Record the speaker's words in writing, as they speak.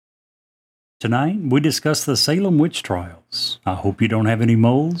Tonight, we discuss the Salem witch trials. I hope you don't have any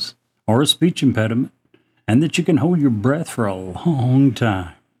moles or a speech impediment, and that you can hold your breath for a long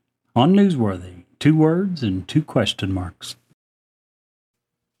time. On Newsworthy, 2 words and 2 question marks.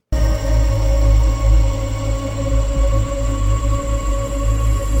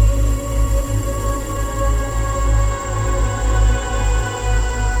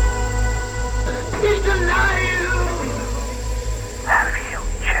 He's alive! Have you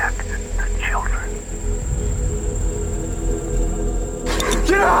checked the children?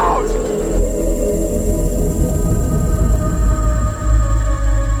 Get out!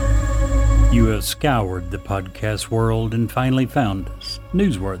 You have scoured the podcast world and finally found us,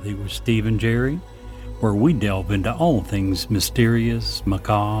 Newsworthy with Steve and Jerry, where we delve into all things mysterious,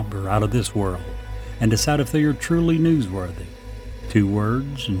 macabre, or out of this world, and decide if they are truly newsworthy. 2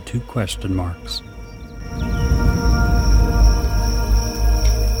 words and 2 question marks.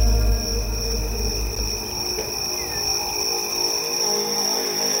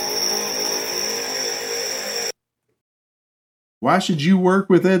 Why should you work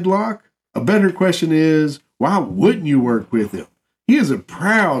with Ed Locke? A better question is, why wouldn't you work with him? He is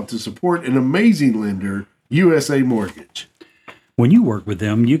proud to support an amazing lender, USA Mortgage. When you work with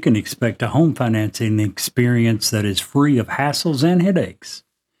them, you can expect a home financing experience that is free of hassles and headaches.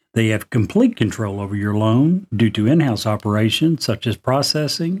 They have complete control over your loan due to in-house operations such as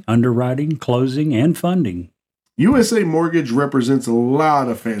processing, underwriting, closing, and funding. USA Mortgage represents a lot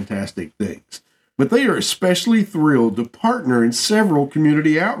of fantastic things, but they are especially thrilled to partner in several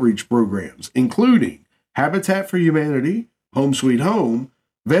community outreach programs, including Habitat for Humanity, Home Sweet Home,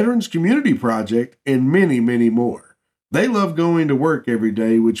 Veterans Community Project, and many, many more. They love going to work every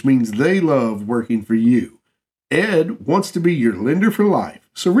day, which means they love working for you. Ed wants to be your lender for life,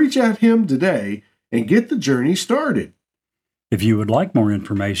 so reach out to him today and get the journey started. If you would like more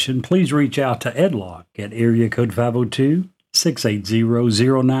information, please reach out to Ed Locke at area code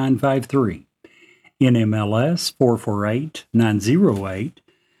 502-680-0953, NMLS 448908,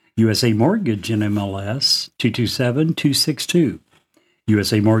 USA Mortgage NMLS 227262.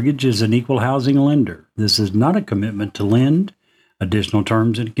 USA Mortgage is an equal housing lender. This is not a commitment to lend. Additional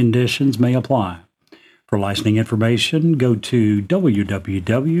terms and conditions may apply. For licensing information, go to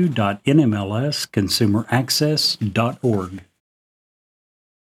www.nmlsconsumeraccess.org.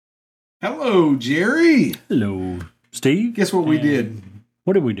 Hello, Jerry. Hello, Steve. Guess what we did?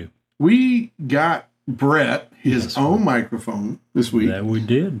 What did we do? We got Brett his own microphone this week. That we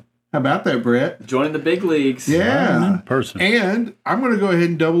did. How about that, Brett? Joining the big leagues. Yeah. In person. And I'm going to go ahead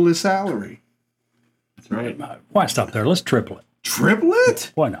and double his salary. That's right. Why stop there? Let's triple it. Triple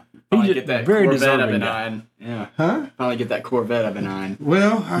it? Why not? Finally get that very Corvette I've deserving been guy. eyeing. Yeah. Huh? Finally get that Corvette I've been eyeing.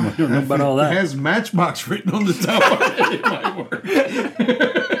 Well, I don't know about all that. It has Matchbox written on the top. It might work.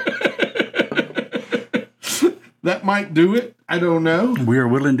 That might do it. I don't know. We are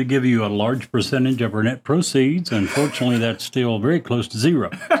willing to give you a large percentage of our net proceeds. Unfortunately, that's still very close to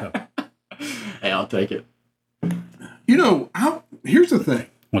zero. So. Hey, I'll take it. You know, here's the thing.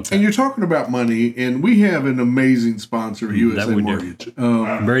 What's that? And you're talking about money, and we have an amazing sponsor, USA we do. Mortgage.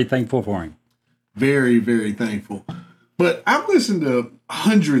 I'm very thankful for him. Very, very thankful. But I've listened to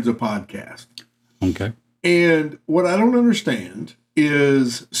hundreds of podcasts. Okay. And what I don't understand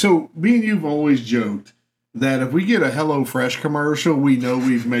is, so me and you've always joked that if we get a HelloFresh commercial, we know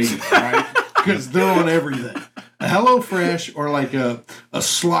we've made it, right? Because they're on everything. A HelloFresh or like a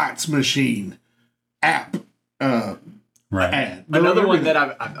slots machine app Right. ad. They're Another on one everything.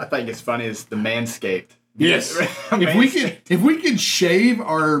 that I think is funny is the Manscaped. Yes. If we could shave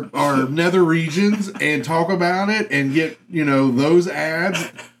our nether regions and talk about it and get, those ads,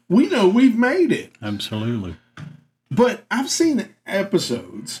 we know we've made it. Absolutely. But I've seen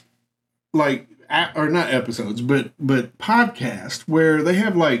episodes not episodes, but podcasts where they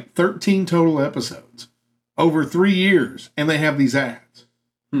have like 13 total episodes over 3 years and they have these ads.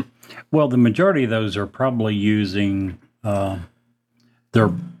 Well, the majority of those are probably using their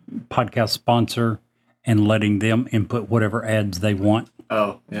podcast sponsor and letting them input whatever ads they want.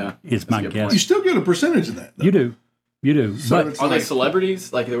 Oh, yeah. Is That's my a good guess. point. You still get a percentage of that, though. You do. So But it's Are they like-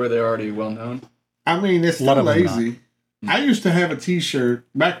 celebrities? Like where they're already well known? I mean, it's A lot still of them lazy. I used to have a T-shirt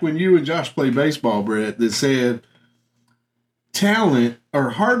back when you and Josh played baseball, Brett, that said, "Talent or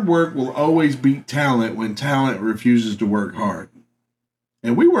hard work will always beat talent when talent refuses to work hard."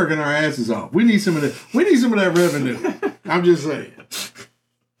 And we working our asses off. We need some of that. We need some of that revenue. I'm just saying.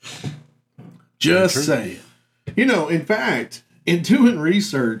 Just saying. In fact, in doing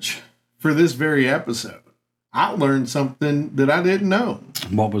research for this very episode, I learned something that I didn't know.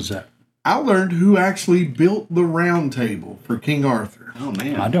 what was that? I learned who actually built the round table for King Arthur. Oh,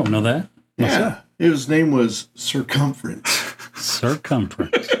 man. I don't know that. Yeah. His name was Circumference.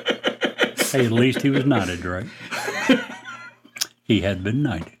 Circumference. Hey, at least he was knighted, right? He had been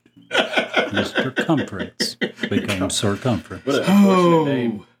knighted. Mr. Circumference became Circumference. What an unfortunate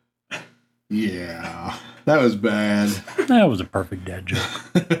name. Yeah. That was bad. That was a perfect dad joke.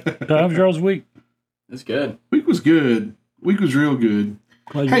 So how was y'all's week? It's good. Week was good. Week was real good.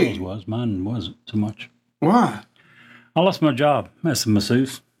 Glad yours was. Mine wasn't so much. Why? I lost my job as a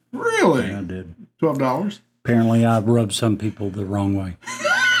masseuse. Really? Yeah, I did. $12? Apparently, I've rubbed some people the wrong way.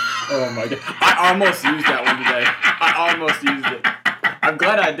 Oh my god. I almost used that one today. I almost used it. I'm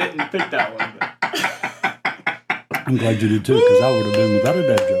glad I didn't pick that one. I'm glad you did too, because I would have been without a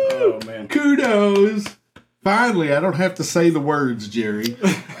dad joke. Oh man. Kudos. Finally, I don't have to say the words, Jerry.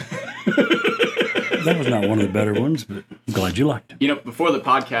 That was not one of the better ones, but I'm glad you liked it. You know, before the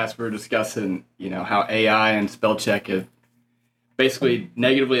podcast, we were discussing, how AI and spell check have basically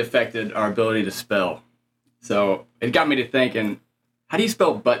negatively affected our ability to spell. So it got me to thinking, how do you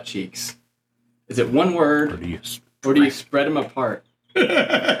spell butt cheeks? Is it one word, or do you spread them apart?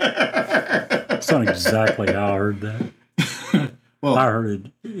 That's not exactly how I heard that. Well, I heard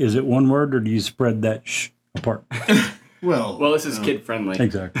it. Is it one word, or do you spread that apart? Well, this is kid friendly.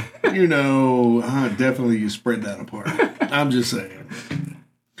 Exactly. Definitely you spread that apart. I'm just saying.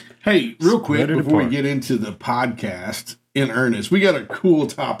 Hey, real quick before we get into the podcast in earnest, we got a cool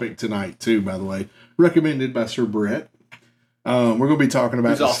topic tonight too, by the way, recommended by Sir Brett. We're going to be talking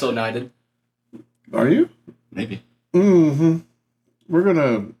about. Who's also knighted? Are you? Maybe. Mm-hmm. We're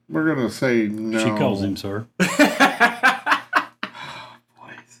gonna say no. She calls him sir.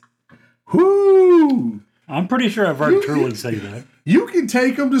 Whoo! I'm pretty sure I've heard Truly say that. You can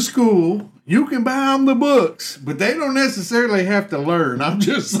take them to school. You can buy them the books, but they don't necessarily have to learn. I'm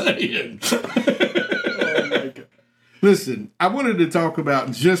just saying. Oh my God. Listen, I wanted to talk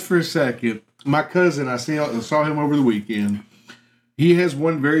about just for a second. My cousin, I saw him over the weekend. He has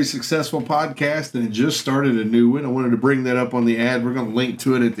one very successful podcast and just started a new one. I wanted to bring that up on the ad. We're going to link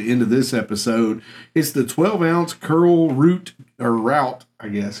to it at the end of this episode. It's the 12-ounce Curl Route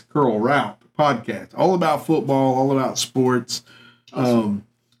podcast. All about football, all about sports. Awesome.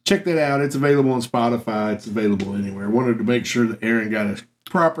 Check that out. It's available on Spotify. It's available anywhere. I wanted to make sure that Aaron got a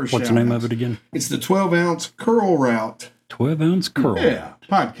proper shout. What's the name of it again? It's the 12-ounce Curl Route. 12-ounce Curl. Yeah,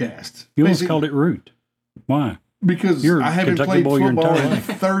 podcast. You almost called it Root. Why? Because I haven't played football in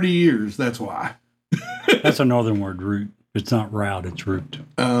 30 years. That's why. That's a northern word, root. It's not route, it's root.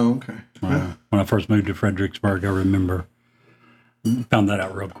 Oh, okay. When I first moved to Fredericksburg, I remember, found that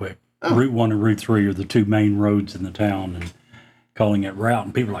out real quick. Oh. Route 1 and Route 3 are the two main roads in the town, and calling it route.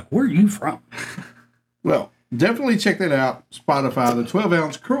 And people are like, where are you from? Well, definitely check that out. Spotify, the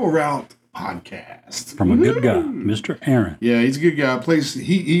 12-ounce Curl Route podcast. From a good guy, Mr. Aaron. Yeah, he's a good guy.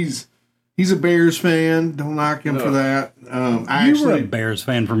 He's a Bears fan. Don't knock him for that. You were a Bears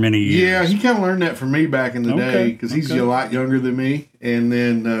fan for many years. Yeah, he kind of learned that from me back in the day because he's a lot younger than me. And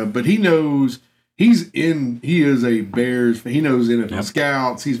then, but he knows he is a Bears fan. He knows NFL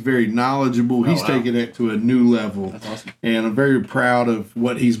scouts. He's very knowledgeable. He's taken it to a new level. That's awesome. And I'm very proud of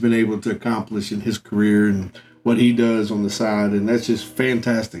what he's been able to accomplish in his career and what he does on the side. And that's just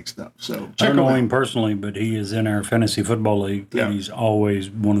fantastic stuff. So I don't know him personally, but he is in our fantasy football league. And he's always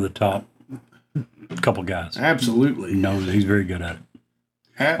one of the top couple guys. Absolutely. He knows he's very good at it.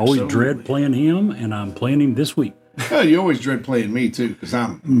 Absolutely. Always dread playing him, and I'm playing him this week. Well, you always dread playing me, too, because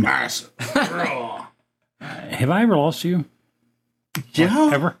I'm massive. Have I ever lost you? Yeah.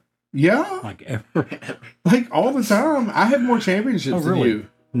 Like ever? Yeah. Like ever? Like all the time. I have more championships than you.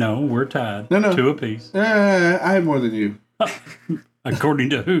 No, we're tied. No. 2 apiece. I have more than you. According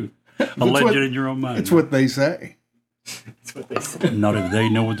to who? A legend in your own mind. It's what they say. That's what they say. Not if they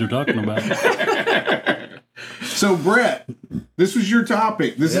know what they're talking about. So, Brett, this was your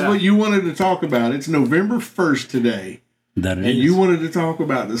topic. This is what you wanted to talk about. It's November 1st today. That it and is. You wanted to talk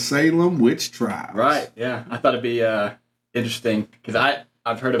about the Salem witch trials. Right, yeah. I thought it'd be interesting because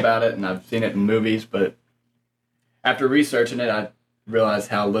I've heard about it and I've seen it in movies, but after researching it, I realized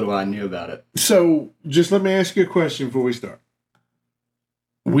how little I knew about it. So, just let me ask you a question before we start.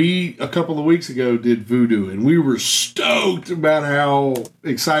 We, a couple of weeks ago, did voodoo, and we were stoked about how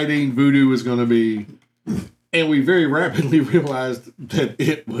exciting voodoo was going to be. And we very rapidly realized that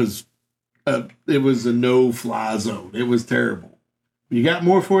it was a no-fly zone. It was terrible. You got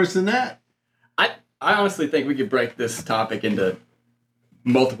more for us than that? I honestly think we could break this topic into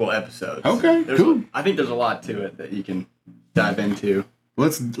multiple episodes. Okay, cool. I think there's a lot to it that you can dive into.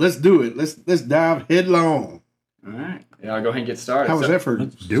 Let's do it. Let's dive headlong. All right. Yeah, I'll go ahead and get started. How was that for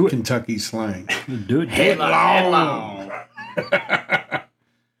do it. Kentucky slang? Do it. Headlong.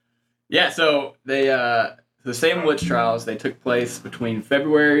 Yeah, so the Salem witch trials, they took place between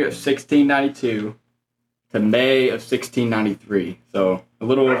February of 1692 to May of 1693, so a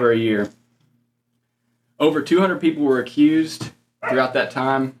little over a year. Over 200 people were accused throughout that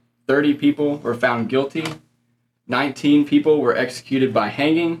time. 30 people were found guilty. 19 people were executed by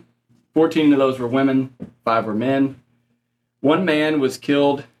hanging. 14 of those were women, 5 were men. One man was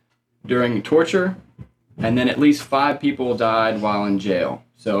killed during torture, and then at least 5 people died while in jail.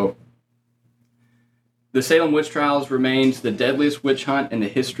 So the Salem witch trials remains the deadliest witch hunt in the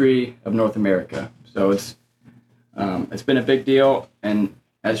history of North America. So it's been a big deal, and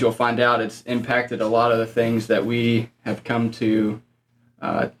as you'll find out, it's impacted a lot of the things that we have come to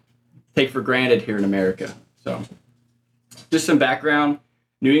take for granted here in America. So just some background.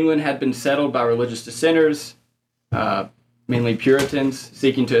 New England had been settled by religious dissenters, mainly Puritans,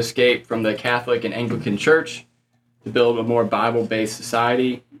 seeking to escape from the Catholic and Anglican Church to build a more Bible-based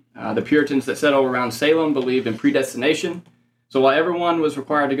society. The Puritans that settled around Salem believed in predestination. So while everyone was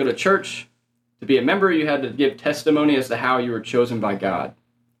required to go to church, to be a member, you had to give testimony as to how you were chosen by God.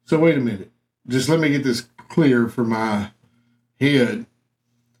 So wait a minute. Just let me get this clear for my head.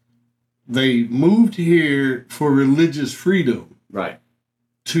 They moved here for religious freedom. Right.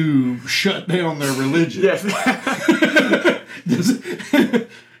 To shut down their religion. Yes. Kind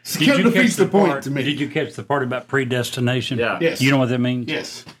of defeats the point to me. Did you catch the part about predestination? Yeah. Yes. You know what that means?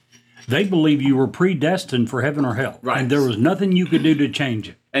 Yes. They believe you were predestined for heaven or hell. Right. And there was nothing you could do to change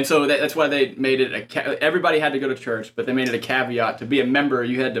it. And so that's why they made it everybody had to go to church, but they made it a caveat. To be a member,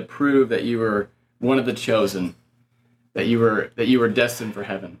 you had to prove that you were one of the chosen, that you were destined for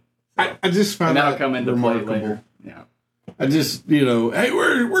heaven. I just found and that'll that come into remarkable. play later. Yeah. I just, hey,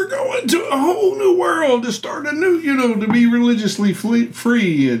 we're going to a whole new world to start a new, to be religiously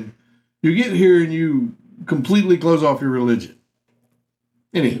free, and you get here and you completely close off your religion.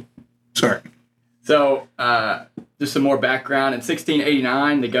 Anyway, sorry. So, just some more background. In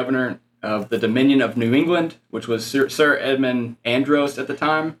 1689, the governor of the Dominion of New England, which was Sir Edmund Andros at the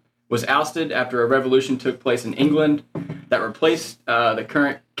time, was ousted after a revolution took place in England that replaced the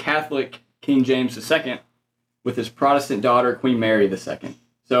current Catholic King James II with his Protestant daughter, Queen Mary II.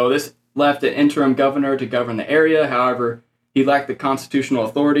 So this left an interim governor to govern the area. However, he lacked the constitutional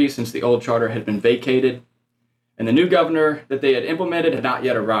authority since the old charter had been vacated, and the new governor that they had implemented had not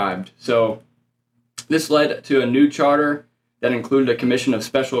yet arrived. So this led to a new charter that included a commission of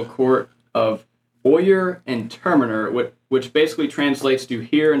special court of oyer and terminer, which basically translates to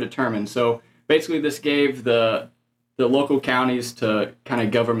hear and determine. So basically this gave the local counties to kind of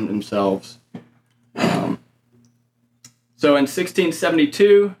govern themselves. So in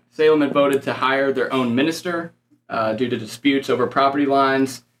 1672, Salem had voted to hire their own minister due to disputes over property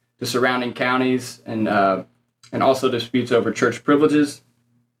lines to surrounding counties and also disputes over church privileges.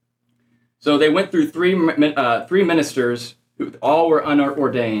 So they went through three ministers who all were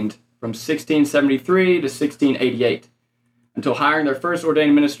unordained from 1673 to 1688 until hiring their first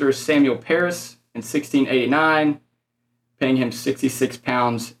ordained minister, Samuel Parris, in 1689, paying him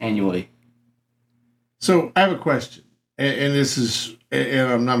 £66 annually. So I have a question, and this is,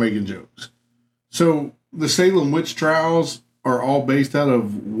 and I'm not making jokes. So the Salem witch trials are all based out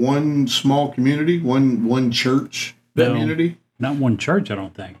of one small community, one church community? Not one church, I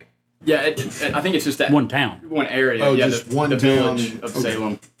don't think. Yeah, I think it's just that one town, one area. Oh, yeah, just the one village town. of Okay.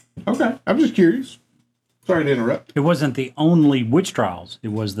 Salem. Okay, I'm just curious. Sorry to interrupt. It wasn't the only witch trials. It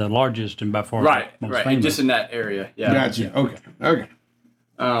was the largest and by far most famous. Just in that area. Yeah. Gotcha. Okay.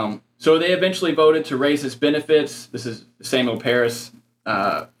 So they eventually voted to raise his benefits. This is Samuel Parris.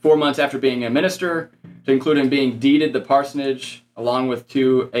 4 months after being a minister, to include him being deeded the parsonage along with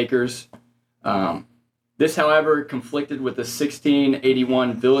 2 acres. This, however, conflicted with the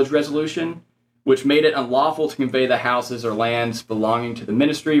 1681 village resolution, which made it unlawful to convey the houses or lands belonging to the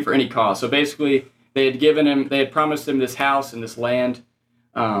ministry for any cost. So basically, they had promised him this house and this land,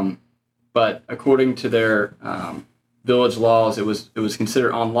 but according to their village laws, it was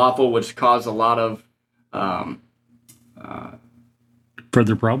considered unlawful, which caused a lot of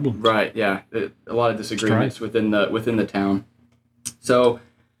further problems. Right, yeah, a lot of disagreements within the town. So,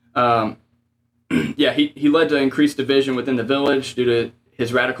 yeah, he led to increased division within the village due to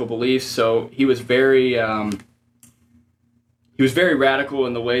his radical beliefs. So he was very radical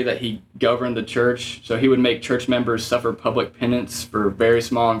in the way that he governed the church. So he would make church members suffer public penance for very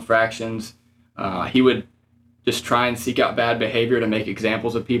small infractions. He would just try and seek out bad behavior to make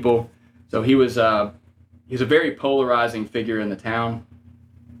examples of people. So he was a very polarizing figure in the town.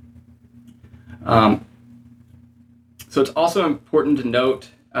 So it's also important to note,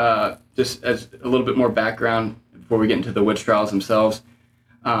 just as a little bit more background before we get into the witch trials themselves,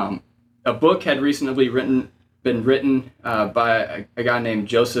 a book had recently been written by a guy named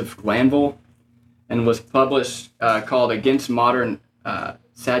Joseph Glanville, and was published called Against Modern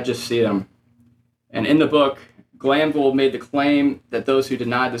Sadduceeism. And in the book, Glanville made the claim that those who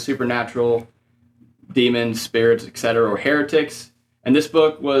denied the supernatural, demons, spirits, etc., were heretics. And this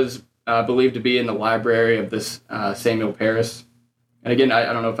book was believed to be in the library of this Samuel Parris. And again,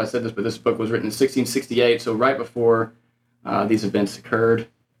 I don't know if I said this, but this book was written in 1668, so right before these events occurred.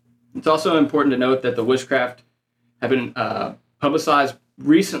 It's also important to note that the witchcraft have been publicized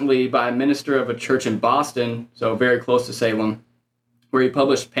recently by a minister of a church in Boston, so very close to Salem, where he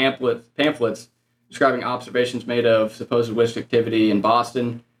published pamphlets describing observations made of supposed witch activity in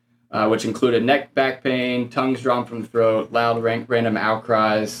Boston, which included neck, back pain, tongues drawn from the throat, loud random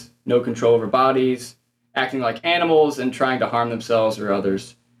outcries, no control over bodies, acting like animals, and trying to harm themselves or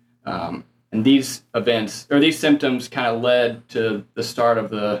others. And these events, or these symptoms, kind of led to the start of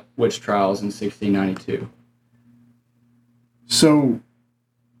the witch trials in 1692. So,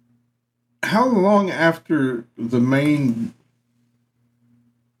 how long after the main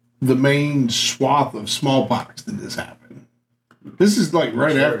swath of smallpox did this happen? This is like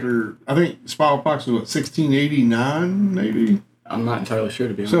right after, I think smallpox was what, 1689, maybe? I'm not entirely sure,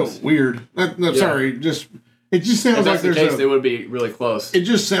 to be honest. So weird. Sorry, it just sounds if that's like the case, it would be really close. It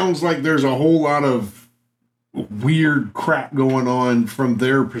just sounds like there's a whole lot of weird crap going on from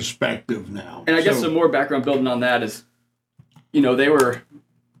their perspective now. And I guess some more background building on that is, they were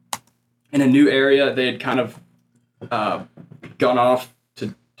in a new area. They had kind of gone off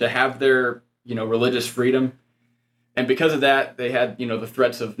to have their, religious freedom. And because of that, they had, the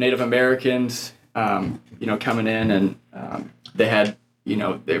threats of Native Americans, coming in, and they had,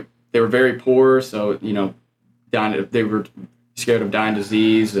 they were very poor. So, they were scared of dying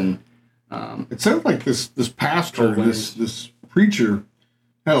disease. And it sounds like this pastor, this preacher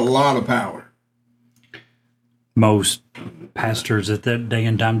had a lot of power. Most pastors at that day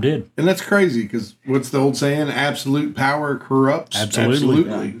and time did. And that's crazy, because what's the old saying? Absolute power corrupts.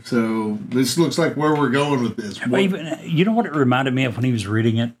 Absolutely. Yeah. So this looks like where we're going with this. Even, you know what it reminded me of when he was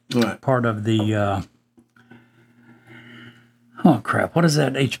reading it? What? Part of the, what is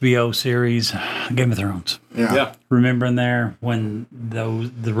that HBO series? Game of Thrones. Yeah. Remember in there when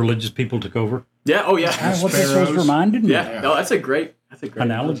the religious people took over? Yeah, oh yeah. What this was reminded me of. No, that's a great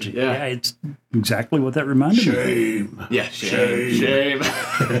analogy. Yeah, it's exactly what that reminded me of. Yeah, shame.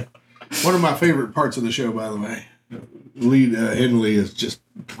 One of my favorite parts of the show, by the way. Lead Henley is just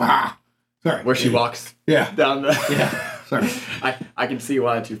sorry. Where she walks down the Sorry. I can see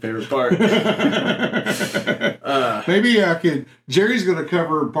why it's your favorite part. Maybe I could. Jerry's going to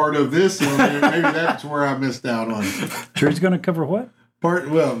cover part of this, and maybe that's where I missed out on. Jerry's going to cover what? Part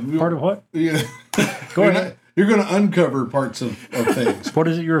of what? Yeah. Go ahead. You're going to uncover parts of things. What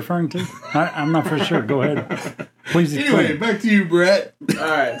is it you're referring to? I'm not for sure. Go ahead. Please explain. Anyway, back to you, Brett. All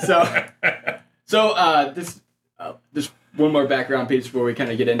right. So this one more background piece before we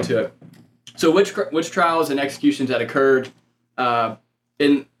kind of get into it. So witch trials and executions that occurred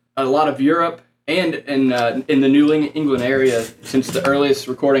in a lot of Europe and in the New England area since the earliest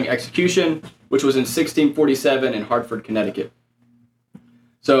recording execution, which was in 1647 in Hartford, Connecticut.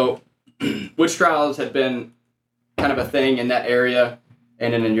 So witch trials had been kind of a thing in that area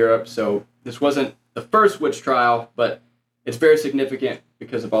and in Europe. So this wasn't the first witch trial, but it's very significant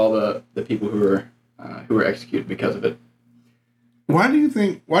because of all the people who were executed because of it. Why do you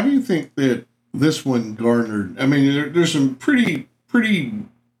think that this one garnered? I mean, there's some pretty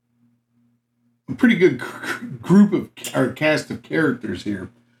good group of or cast of characters here.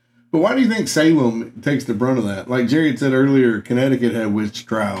 But why do you think Salem takes the brunt of that? Like Jerry had said earlier, Connecticut had witch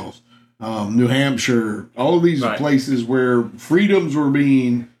trials, New Hampshire, all of these places where freedoms were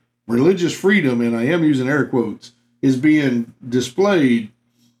religious freedom, and I am using air quotes, is being displayed.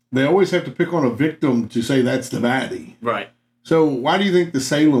 They always have to pick on a victim to say that's the baddie. Right. So why do you think the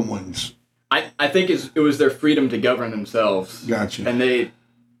Salem ones? I think it was their freedom to govern themselves. Gotcha. And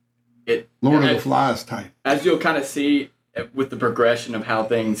Lord of the Flies type. As you'll kind of see with the progression of how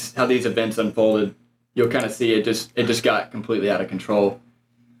these events unfolded, you'll kind of see it just got completely out of control.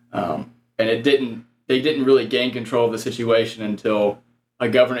 And they didn't really gain control of the situation until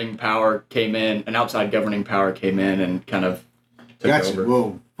an outside governing power came in and kind of took over.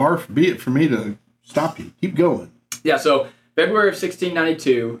 Well, far be it for me to stop you. Keep going. Yeah, so February of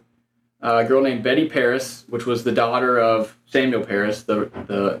 1692, a girl named Betty Parris, which was the daughter of Samuel Parris,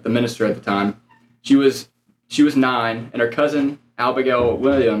 the minister at the time, she was 9, and her cousin Abigail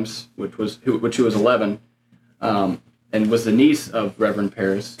Williams, which was 11, and was the niece of Reverend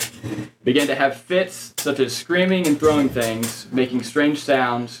Parris. began to have fits such as screaming and throwing things, making strange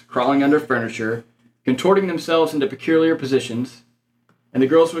sounds, crawling under furniture, contorting themselves into peculiar positions, and the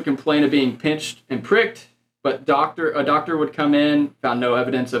girls would complain of being pinched and pricked, but a doctor would come in, found no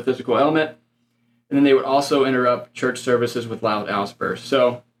evidence of physical ailment, and then they would also interrupt church services with loud outbursts.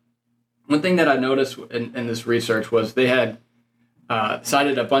 So one thing that I noticed in this research was they had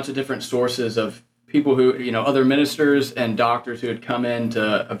cited a bunch of different sources of people who, other ministers and doctors who had come in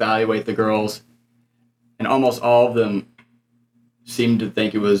to evaluate the girls, and almost all of them seemed to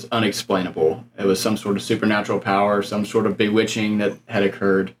think it was unexplainable. It was some sort of supernatural power, some sort of bewitching that had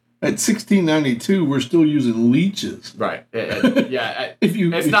occurred. At 1692, we're still using leeches. Right.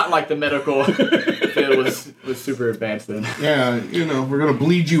 It's not like the medical field was super advanced then. Yeah, we're going to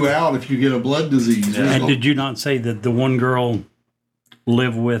bleed you out if you get a blood disease. Yeah. And did you not say that the one girl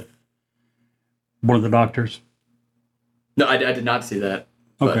lived with one of the doctors? No, I did not see that.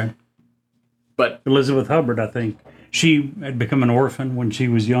 Okay. But Elizabeth Hubbard, I think, she had become an orphan when she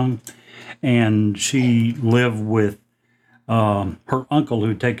was young, and she lived with her uncle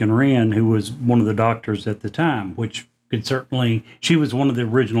who'd taken her in, who was one of the doctors at the time, which could certainly, she was one of the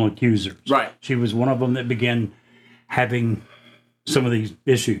original accusers. Right. She was one of them that began having some of these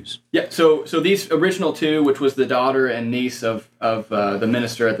issues. Yeah, so these original two, which was the daughter and niece of the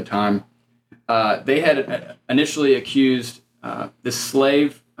minister at the time, they had initially accused this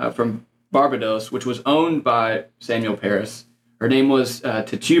slave from Barbados, which was owned by Samuel Parris. Her name was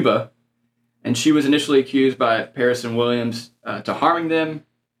Tituba, and she was initially accused by Parris and Williams to harming them,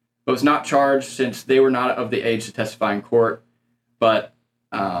 but was not charged since they were not of the age to testify in court. But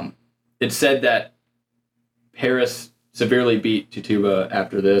it said that Parris severely beat Tituba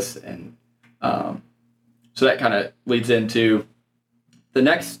after this, and so that kind of leads into the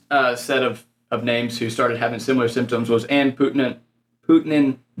next set of names who started having similar symptoms was Ann Putnam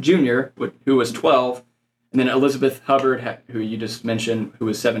Jr., who was 12, and then Elizabeth Hubbard, who you just mentioned, who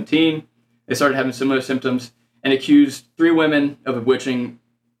was 17. They started having similar symptoms and accused 3 women of bewitching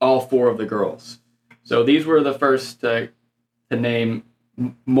all 4 of the girls. So these were the first to name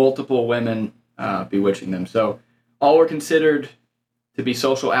multiple women bewitching them. So all were considered to be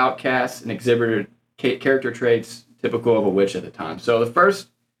social outcasts and exhibited character traits typical of a witch at the time. So the first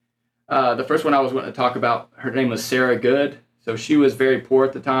one I was going to talk about, her name was Sarah Good. So she was very poor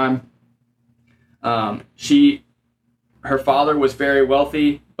at the time. Her father was very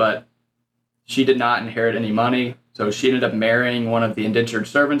wealthy, but she did not inherit any money. So she ended up marrying one of the indentured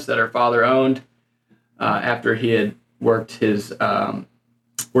servants that her father owned after he had worked his amount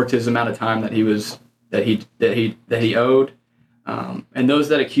of time that he owed. And those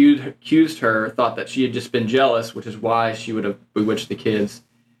that accused her thought that she had just been jealous, which is why she would have bewitched the kids.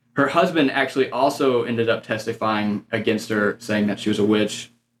 Her husband actually also ended up testifying against her, saying that she was a witch.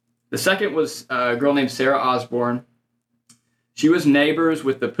 The second was a girl named Sarah Osborne. She was neighbors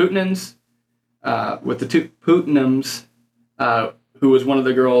with the Putnams, who was one of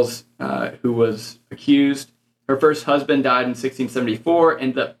the girls who was accused. Her first husband died in 1674,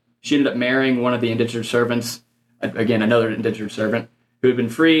 and she ended up marrying one of the indentured servants, again, another indentured servant, who had been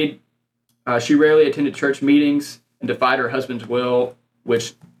freed. She rarely attended church meetings and defied her husband's will,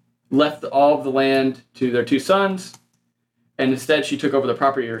 which left all of the land to their 2 sons, and instead she took over the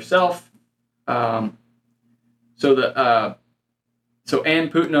property herself. So Ann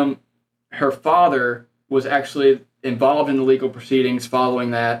Putnam, her father, was actually involved in the legal proceedings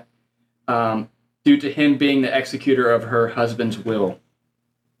following that, due to him being the executor of her husband's will.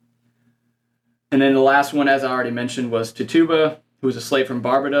 And then the last one, as I already mentioned, was Tituba, who was a slave from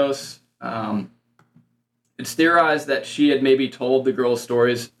Barbados. It's theorized that she had maybe told the girls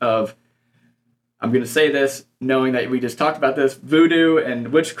stories of, I'm going to say this, knowing that we just talked about this, voodoo and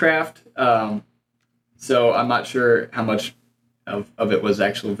witchcraft. So I'm not sure how much of it was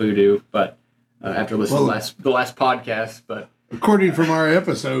actual voodoo, but after listening to the last podcast. But according from our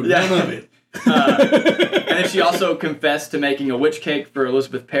episode, none of it. And then she also confessed to making a witch cake for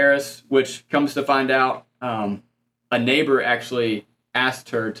Elizabeth Parris, which comes to find out a neighbor actually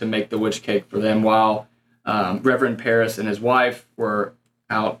asked her to make the witch cake for them while Reverend Parris and his wife were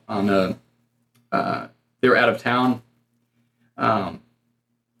out on they were out of town. And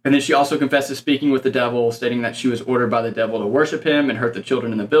then she also confessed to speaking with the devil, stating that she was ordered by the devil to worship him and hurt the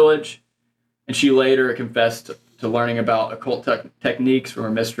children in the village. And she later confessed to learning about occult techniques from her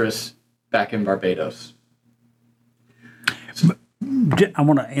mistress back in Barbados. I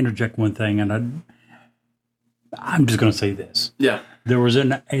want to interject one thing, and I'm just going to say this. Yeah. There was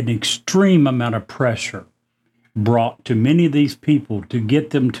an extreme amount of pressure brought to many of these people to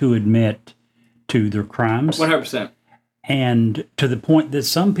get them to admit to their crimes. 100%. And to the point that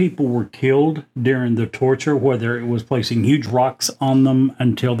some people were killed during the torture, whether it was placing huge rocks on them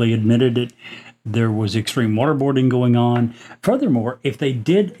until they admitted it. There was extreme waterboarding going on. Furthermore, if they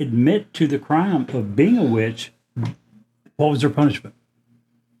did admit to the crime of being a witch, what was their punishment?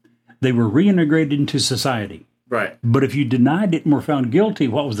 They were reintegrated into society. Right. But if you denied it and were found guilty,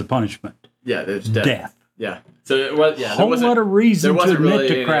 what was the punishment? Yeah, there's Death. Yeah. So it was, yeah. Whole lot of reason to admit really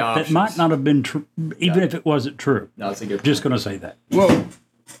to any crap that might options. not have been true, even if it wasn't true. No, that's a good Just point. going to say that. Well,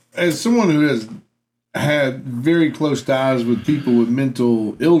 as someone who has had very close ties with people with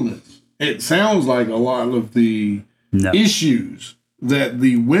mental illness, it sounds like a lot of the No. issues that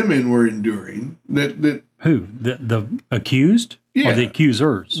the women were enduring, that Who? The accused? Yeah. Or the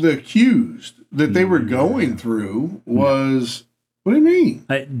accusers? the accused that they were going through was, what do you mean?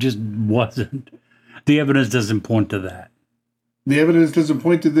 It just wasn't. The evidence doesn't point to that. The evidence doesn't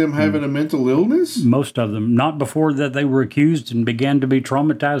point to them having a mental illness? Most of them, not before that they were accused and began to be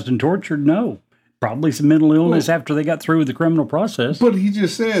traumatized and tortured. No. Probably some mental illness after they got through with the criminal process. But he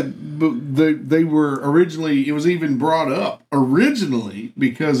just said they were originally, it was even brought up originally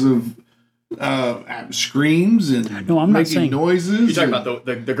because of screams and No, I'm not making saying- noises. You're talking about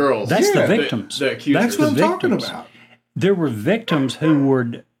the girls. That's Yeah. the victims. The accusers. That's what I'm the talking victims. about. There were victims who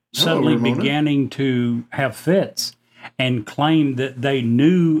were suddenly Ramona. beginning to have fits and claim that they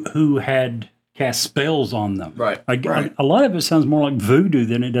knew who had cast spells on them. Right. A lot of it sounds more like voodoo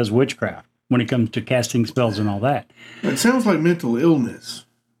than it does witchcraft when it comes to casting spells and all that. It sounds like mental illness.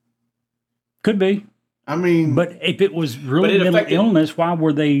 Could be. I mean, But if it was really But it mental affected- illness, why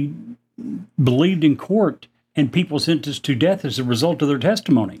were they believed in court and people sentenced to death as a result of their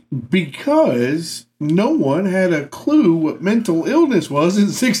testimony? because no one had a clue what mental illness was in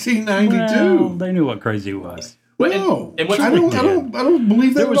 1692. Well, they knew what crazy was. Well, No, and what's I don't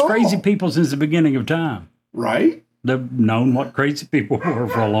believe that There was at all. crazy people since the beginning of time. right? They've known what crazy people were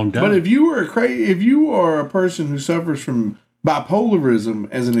for a long time. But if you are a person who suffers from bipolarism,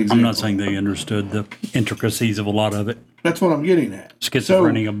 as an example, I'm not saying they understood the intricacies of a lot of it. that's what I'm getting at.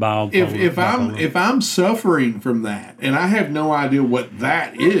 Schizophrenia, If I'm suffering from that and I have no idea what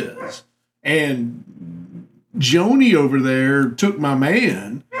that is, and Joni over there took my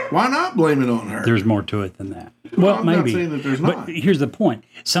man, why not blame it on her? there's more to it than that. Well, I'm not maybe. saying that there's but not. here's the point.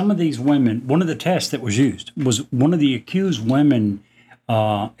 Some of these women, one of the tests that was used was one of the accused women,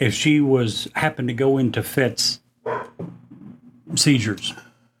 if she happened to go into fits, seizures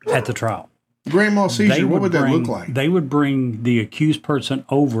at the trial. Grandma seizure, what would that look like? They would bring the accused person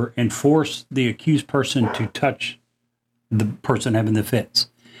over and force the accused person to touch the person having the fits.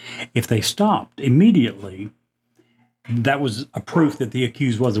 If they stopped immediately, that was a proof that the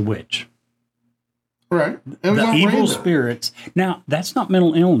accused was a witch. Right. It was The not evil random. spirits. Now, that's not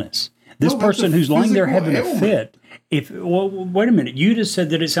mental illness. This No, that's person a who's lying there physical having ailment. a fit. Wait a minute. You just said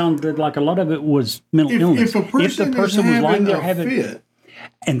that it sounded like a lot of it was mental illness. If a person, the person is was lying having there a having, fit,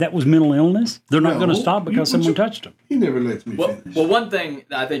 and that was mental illness, they're not No, going to stop because you- someone touched them. he never lets me Well, finish. well, one thing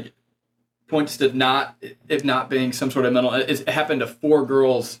that I think points to it not being some sort of mental. It happened to 4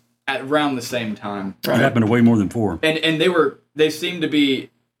 girls at around the same time, It happened to way more than 4. and they seemed to be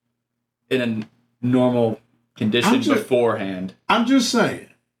in a normal condition I'm just- beforehand. I'm just saying,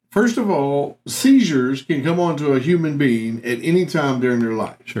 first of all, seizures can come onto a human being at any time during their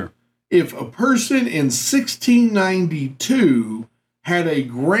life. Sure. If a person in 1692 had a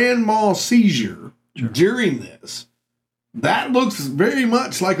grand mal seizure during this, that looks very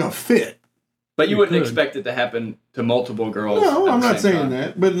much like a fit. But you wouldn't could. expect it to happen to multiple girls. No, at I'm the not same saying time.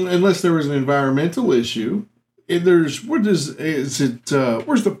 that. But unless there was an environmental issue, where's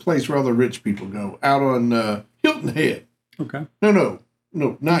the place where all the rich people go? Out on Hilton Head. Okay. No, not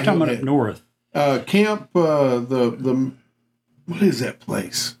You're talking Hilton about up Head. north. Camp, the what is that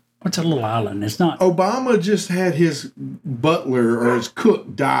place? What's a little island? It's not. Obama just had his butler or his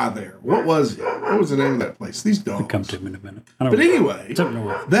cook die there. What was it? What was the name of that place? These dogs. Come to me in a minute. I don't But know. anyway, It's up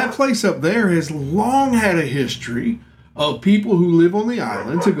north. that place up there has long had a history of people who live on the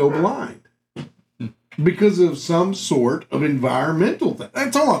island to go blind because of some sort of environmental thing.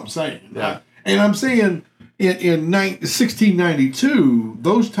 That's all I'm saying. Yeah. And I'm saying in 1692,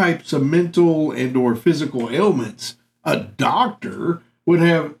 those types of mental and or physical ailments, a doctor would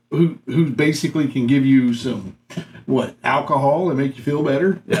have who basically can give you some alcohol and make you feel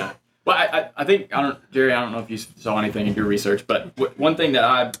better. Yeah. Well, I think Jerry. I don't know if you saw anything in your research, but one thing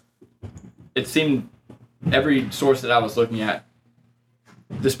that it seemed every source that I was looking at,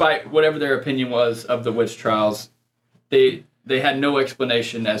 despite whatever their opinion was of the witch trials, they had no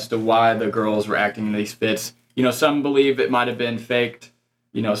explanation as to why the girls were acting in these fits. You know, some believe it might have been faked.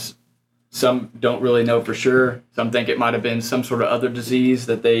 You know, Some don't really know for sure. Some think it might have been some sort of other disease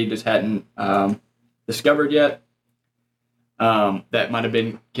that they just hadn't discovered yet. That might have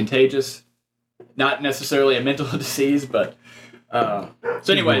been contagious. Not necessarily a mental disease, but so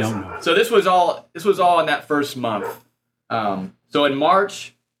anyways, so this was all in that first month. So in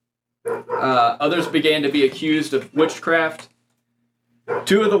March, others began to be accused of witchcraft.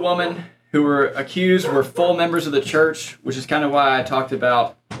 2 of the women who were accused were full members of the church, which is kind of why I talked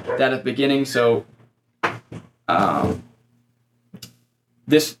about that at the beginning. So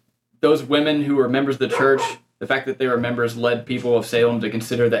those women who were members of the church, the fact that they were members led people of Salem to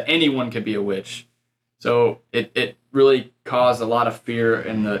consider that anyone could be a witch. So it really caused a lot of fear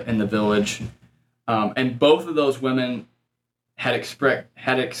in the village. And both of those women had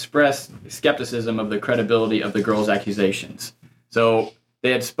expressed skepticism of the credibility of the girls' accusations. So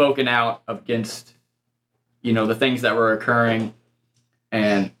they had spoken out against, the things that were occurring,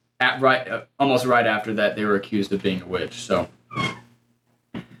 and almost right after that, they were accused of being a witch. So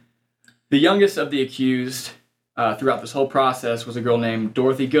the youngest of the accused throughout this whole process was a girl named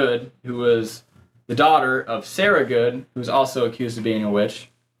Dorothy Good, who was the daughter of Sarah Good, who was also accused of being a witch.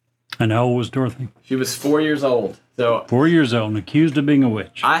 And how old was Dorothy? She was 4 years old. So 4 years old and accused of being a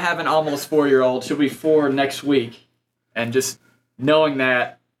witch. I have an almost 4-year-old. She'll be 4 next week. And just knowing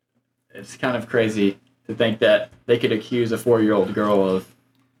that, it's kind of crazy to think that they could accuse a 4-year-old girl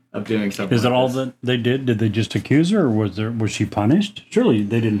of doing something. Is that all that they did? Did they just accuse her, or was she punished? Surely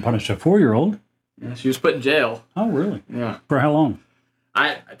they didn't punish a 4-year-old. Yeah, she was put in jail. Oh, really? Yeah. For how long?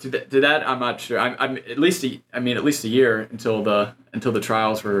 To that I'm not sure. I'm at least a year until the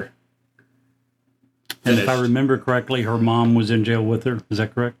trials were finished. And if I remember correctly, her mom was in jail with her. Is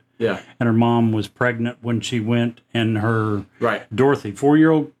that correct? Yeah. And her mom was pregnant when she went, and her right. Dorothy,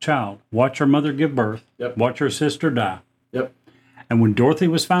 4-year-old child, watched her mother give birth, Yep. watch her sister die. Yep. And when Dorothy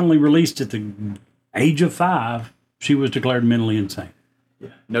was finally released at the age of 5, she was declared mentally insane. Yeah.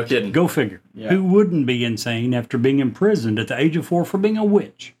 No kidding. Go figure. Yeah. Who wouldn't be insane after being imprisoned at the age of 4 for being a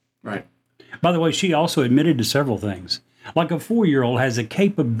witch? Right. By the way, she also admitted to several things. Like a 4-year-old has a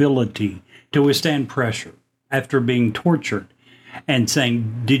capability to withstand pressure after being tortured and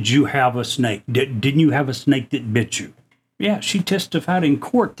saying, did you have a snake? Didn't you have a snake that bit you? Yeah, she testified in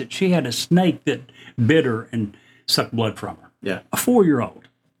court that she had a snake that bit her and sucked blood from her. Yeah. A 4-year-old.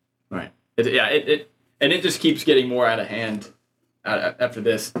 Right. It just keeps getting more out of hand after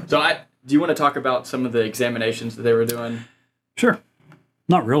this. So do you want to talk about some of the examinations that they were doing? Sure.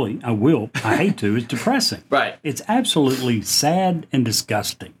 Not really. I will. I hate to. It's depressing. Right. It's absolutely sad and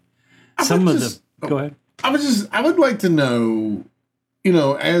disgusting. Go ahead. I would like to know,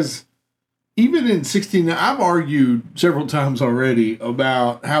 as even in 16, I've argued several times already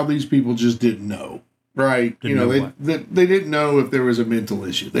about how these people just didn't know, right? They didn't know if there was a mental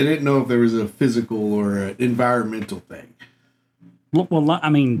issue. They didn't know if there was a physical or an environmental thing. Well, I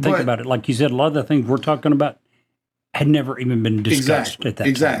mean, think about it. Like you said, a lot of the things we're talking about had never even been discussed at that time.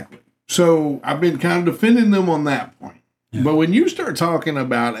 Exactly. So I've been kind of defending them on that point. Yeah. But when you start talking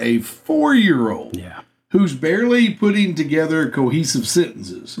about a 4-year-old who's barely putting together cohesive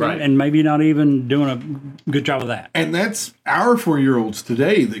sentences. Right. And maybe not even doing a good job of that. And that's our 4-year-olds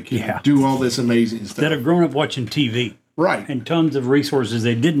today that can do all this amazing stuff. That have grown up watching TV. Right. And tons of resources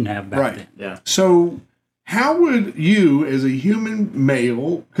they didn't have back then. Yeah. So how would you, as a human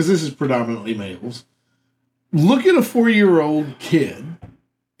male, because this is predominantly males, look at a 4-year-old kid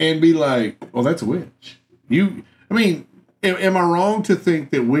and be like, "Oh, that's a witch." Am I wrong to think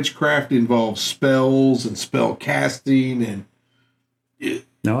that witchcraft involves spells and spell casting and?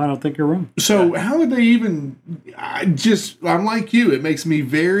 No, I don't think you're wrong. So how would they even? I'm like you. It makes me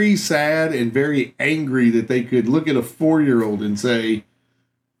very sad and very angry that they could look at a 4-year-old and say,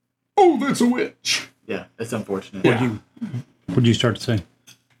 "Oh, that's a witch." Yeah, it's unfortunate. What'd you start to say?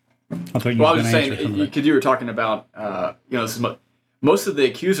 I thought you were going to answer something. Because you were talking about, most of the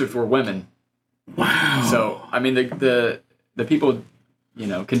accusers were women. Wow. So, I mean, the people,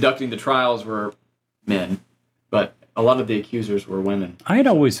 conducting the trials were men, but a lot of the accusers were women. I had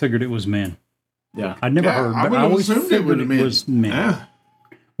always figured it was men. Yeah. I'd never heard, but I always figured it was men. Yeah.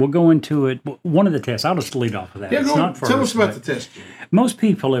 We'll go into it. One of the tests, I'll just lead off of that. Yeah, tell us about the test. Most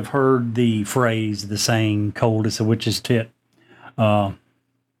people have heard the phrase, the saying, cold as a witch's tit.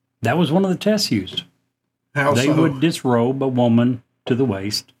 That was one of the tests used. How they so? would disrobe a woman to the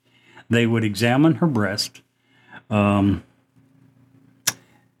waist. They would examine her breast. Let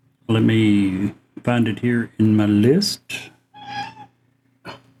me find it here in my list.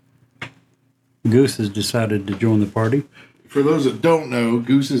 Goose has decided to join the party. For those that don't know,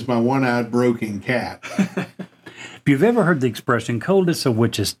 Goose is my one-eyed broken cat. If you've ever heard the expression, cold as a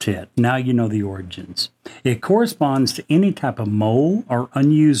witch's tit, now you know the origins. It corresponds to any type of mole or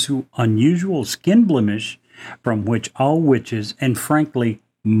unusual skin blemish from which all witches, and frankly,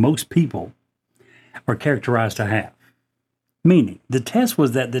 most people, are characterized to have. Meaning, the test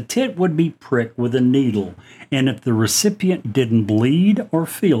was that the tit would be pricked with a needle, and if the recipient didn't bleed or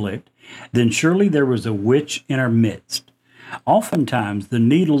feel it, then surely there was a witch in our midst. Oftentimes, the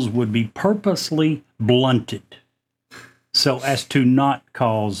needles would be purposely blunted so as to not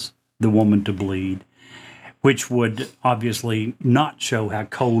cause the woman to bleed, which would obviously not show how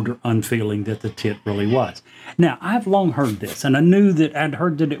cold or unfeeling that the tit really was. Now, I've long heard this, and I knew that I'd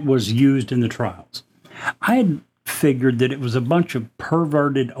heard that it was used in the trials. I had figured that it was a bunch of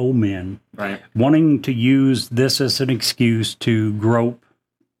perverted old men wanting to use this as an excuse to grope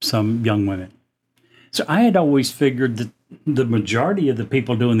some young women. So I had always figured that the majority of the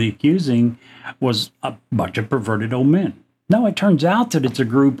people doing the accusing was a bunch of perverted old men. No, it turns out that it's a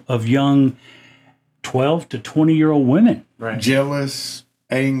group of young 12 to 20-year-old women. Jealous,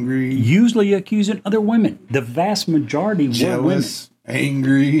 angry. Usually accusing other women. The vast majority were women.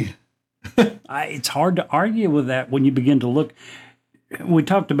 Angry. It's hard to argue with that when you begin to look. We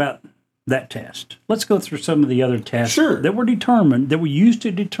talked about that test. Let's go through some of the other tests that were used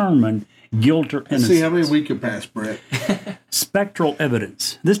to determine guilt or innocence. Let's see how many we can pass, Brett. Spectral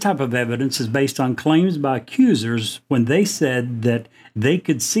evidence. This type of evidence is based on claims by accusers when they said that they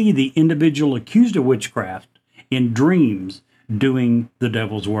could see the individual accused of witchcraft in dreams doing the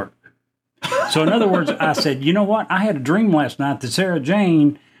devil's work. So in other words, I said, you know what? I had a dream last night that Sarah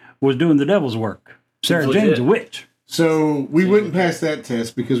Jane was doing the devil's work. Sarah Jane's a witch. So we wouldn't pass that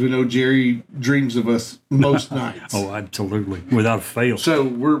test because we know Jerry dreams of us most nights. Oh, absolutely. Without fail. So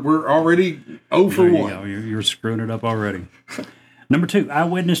we're already 0 for 1. You're screwing it up already. Number 2,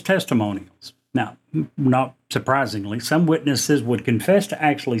 eyewitness testimonials. Now, not surprisingly, some witnesses would confess to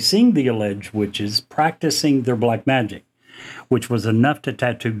actually seeing the alleged witches practicing their black magic, which was enough to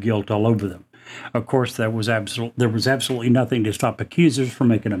tattoo guilt all over them. Of course, there was absolutely nothing to stop accusers from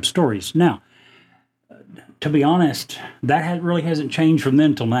making up stories. Now, to be honest, that really hasn't changed from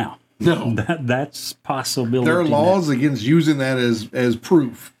then till now. No. That's possibility. There are laws against using that as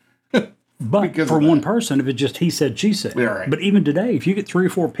proof. But for one person, if it's just he said, she said. Yeah, right. But even today, if you get 3 or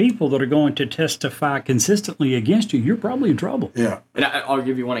 4 people that are going to testify consistently against you, you're probably in trouble. Yeah. And I'll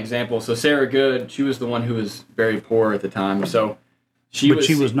give you one example. So Sarah Good, she was the one who was very poor at the time. So she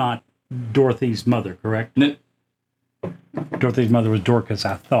was not Dorothy's mother, correct? No. Dorothy's mother was Dorcas,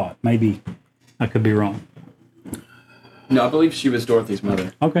 I thought. Maybe I could be wrong. No, I believe she was Dorothy's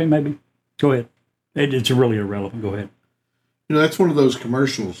mother. Okay, maybe. Go ahead. It's really irrelevant. Go ahead. You know, that's one of those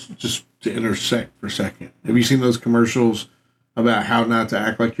commercials, just to intersect for a second. Have you seen those commercials about how not to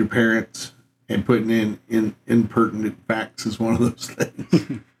act like your parents, and putting in impertinent facts is one of those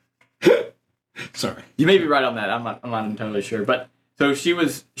things? Sorry. You may be right on that. I'm not entirely sure. But so she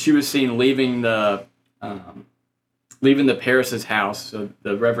was seen leaving the Paris's house, so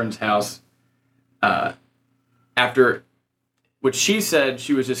the Reverend's house, after, which she said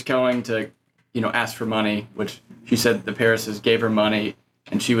she was just going to, ask for money, which she said the Parises gave her money,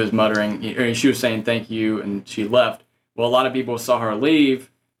 and she was muttering, she was saying thank you, and she left. Well, a lot of people saw her leave.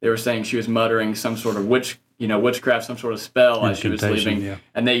 They were saying she was muttering some sort of witchcraft, some sort of spell as she was leaving,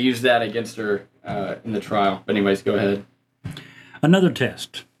 and they used that against her in the trial. But anyways, go ahead. Another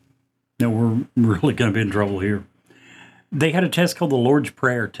test. Now, we're really going to be in trouble here. They had a test called the Lord's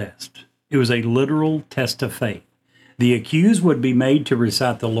Prayer test. It was a literal test of faith. The accused would be made to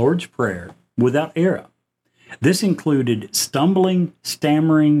recite the Lord's Prayer without error. This included stumbling,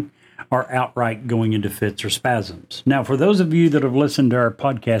 stammering, or outright going into fits or spasms. Now, for those of you that have listened to our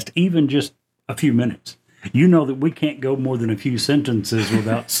podcast even just a few minutes, you know that we can't go more than a few sentences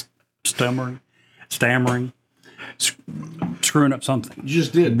without stammering, screwing up something. You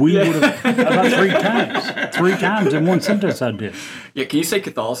just did. We would have about 3 times. 3 times in one sentence I did. Yeah, can you say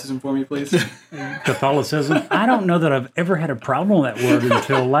Catholicism for me, please? Catholicism? I don't know that I've ever had a problem with that word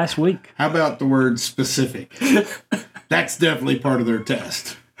until last week. How about the word specific? That's definitely part of their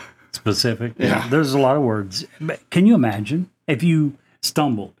test. Specific? Yeah. There's a lot of words. But can you imagine if you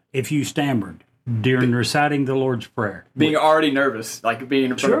stumbled, if you stammered during reciting the Lord's Prayer? Being already nervous, like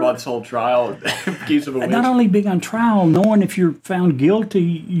being in front of this whole trial, accused of a witch. Not only being on trial, knowing if you're found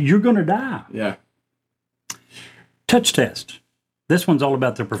guilty, you're going to die. Yeah. Touch test. This one's all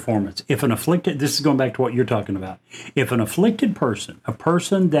about their performance. If an afflicted, this is going back to what you're talking about. If an afflicted person, a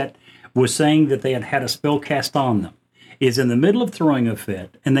person that was saying that they had had a spell cast on them, is in the middle of throwing a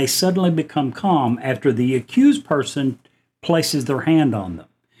fit, and they suddenly become calm after the accused person places their hand on them,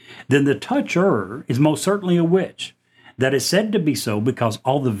 then the toucher is most certainly a witch. That is said to be so because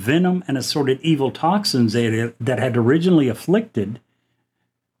all the venom and assorted evil toxins that had originally afflicted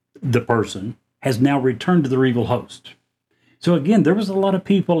the person has now returned to their evil host. So again, there was a lot of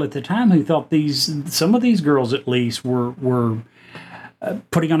people at the time who thought some of these girls at least were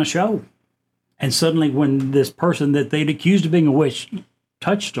putting on a show. And suddenly when this person that they'd accused of being a witch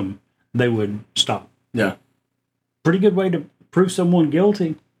touched them, they would stop. Yeah. Pretty good way to prove someone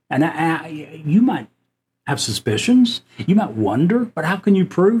guilty. And you might have suspicions. You might wonder, but how can you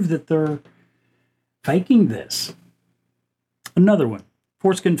prove that they're faking this? Another one,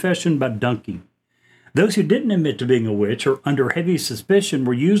 forced confession by dunking. Those who didn't admit to being a witch or under heavy suspicion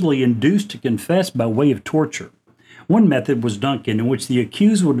were usually induced to confess by way of torture. One method was dunking, in which the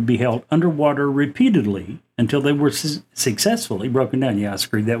accused would be held underwater repeatedly until they were successfully broken down. Yeah, I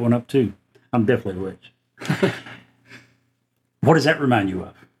screwed that one up too. I'm definitely a witch. What does that remind you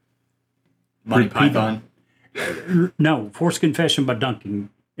of? Monty Python. No, forced confession by dunking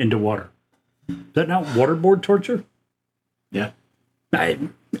into water. Is that not waterboard torture? Yeah.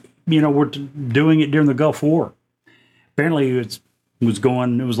 We're doing it during the Gulf War. Apparently it was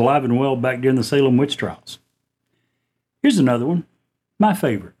alive and well back during the Salem witch trials. Here's another one, my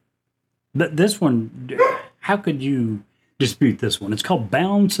favorite. This one, how could you dispute this one? It's called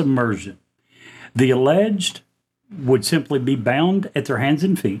bound submersion. The alleged would simply be bound at their hands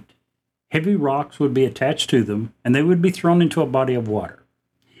and feet. Heavy rocks would be attached to them, and they would be thrown into a body of water.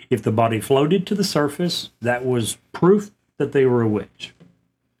 If the body floated to the surface, that was proof that they were a witch.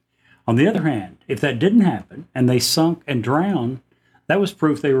 On the other hand, if that didn't happen, and they sunk and drowned, that was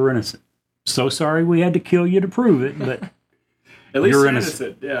proof they were innocent. So sorry we had to kill you to prove it, but at least you're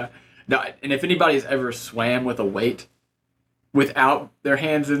innocent. Yeah. No, and if anybody's ever swam with a weight without their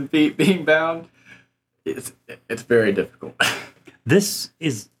hands and feet being bound, it's very difficult. This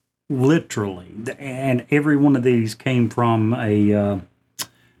is literally, and every one of these came from let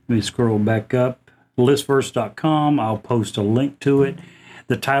me scroll back up, listverse.com. I'll post a link to it.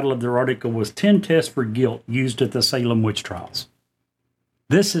 The title of their article was 10 Tests for Guilt Used at the Salem Witch Trials.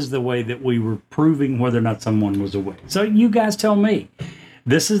 This is the way that we were proving whether or not someone was a witch. So you guys tell me,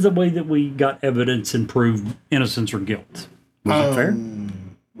 this is the way that we got evidence and proved innocence or guilt. Was it fair?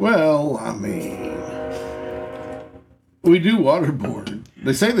 Well, I mean, we do waterboard.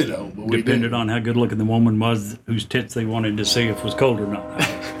 They say they don't, but we Depended on how good looking the woman was whose tits they wanted to see if it was cold or not.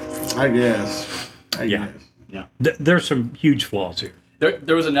 I guess. I guess. Yeah. There's some huge flaws here.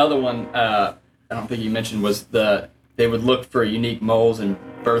 There was another one, I don't think you mentioned, was they would look for unique moles and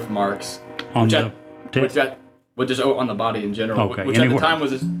birthmarks On the tits? Which just on the body in general, Okay, which anywhere. at the time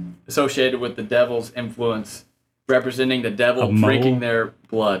was associated with the devil's influence, representing the devil A mole? drinking their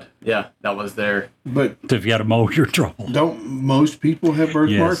blood. Yeah, that was their... But So if you got a mole, you're in trouble. don't most people have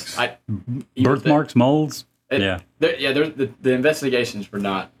birthmarks? Birthmarks, moles? Yeah. The investigations were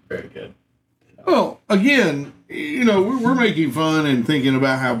not very good. Well, again, we're making fun and thinking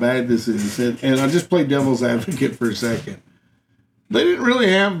about how bad this is, and I just play devil's advocate for a second. They didn't really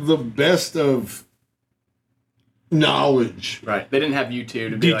have the best of knowledge. Right. They didn't have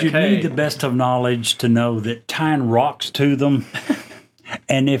YouTube to be Did you hey... need the best of knowledge to know that tying rocks to them,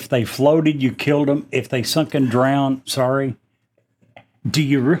 and if they floated, you killed them? If they sunk and drowned, sorry. Do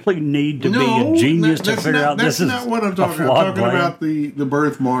you really need to be a genius to figure out this is That's not what I'm talking about. I'm talking about the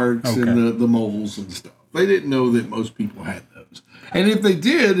birthmarks Okay. and the moles and stuff. They didn't know that most people had those. And if they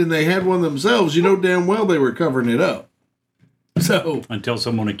did and they had one themselves, you know damn well they were covering it up. So Until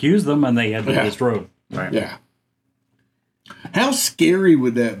someone accused them and they had to disrobe. Right. yeah. How scary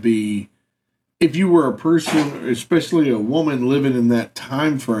would that be if you were a person, especially a woman living in that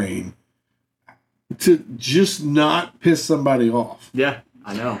time frame, to just not piss somebody off? Yeah,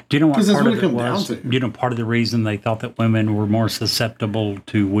 I know. Do you know what 'Cause that's part what of it it comes was? down to. You know, part of the reason they thought that women were more susceptible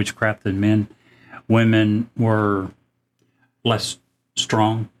to witchcraft than men? Women were less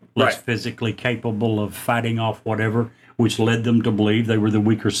strong, less Right. physically capable of fighting off whatever, which led them to believe they were the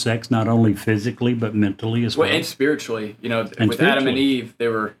weaker sex, not only physically, but mentally as well. Well, and spiritually, with Adam spiritually. and Eve, they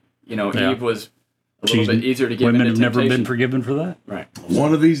were, Yeah. Eve was a little bit easier to give Women into have never been temptation. forgiven for that. Right.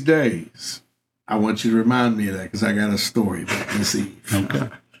 One of these days, I want you to remind me of that because I got a story about this Eve.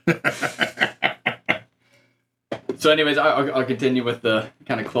 Okay. So anyways, I'll continue with the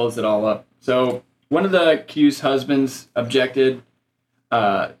kind of close it all up. So one of the accused husbands objected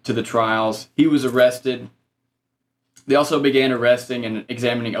to the trials. He was arrested. They also began arresting and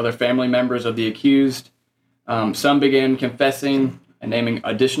examining other family members of the accused. Some began confessing and naming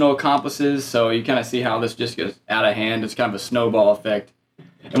additional accomplices. So you kind of see how this just goes out of hand. It's kind of a snowball effect.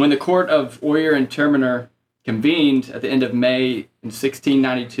 And when the court of Oyer and Terminer convened at the end of May in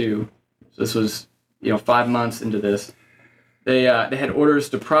 1692. So this was 5 months into this. They had orders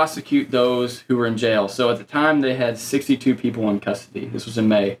to prosecute those who were in jail. So at the time, they had 62 people in custody. This was in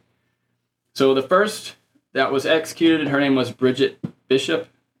May. So the first that was executed, her name was Bridget Bishop.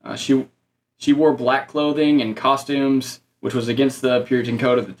 She wore black clothing and costumes, which was against the Puritan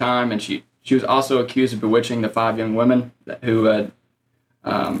code at the time, and she was also accused of bewitching the 5 young women who had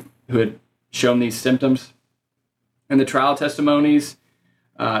shown these symptoms. In the trial testimonies,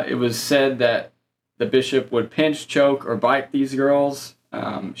 it was said that the bishop would pinch, choke, or bite these girls.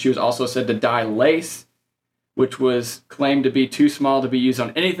 She was also said to dye lace, which was claimed to be too small to be used on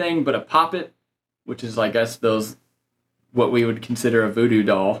anything but a poppet, which is, I guess, what we would consider a voodoo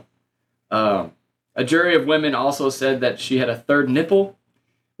doll. A jury of women also said that she had a third nipple,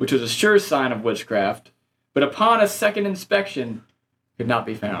 which was a sure sign of witchcraft, but upon a second inspection, could not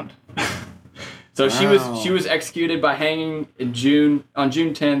be found. So Wow. she was executed by hanging on June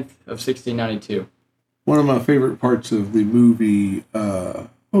 10th of 1692. One of my favorite parts of the movie, what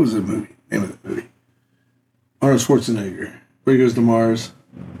was the movie? Name of the movie? Arnold Schwarzenegger. Where he goes to Mars.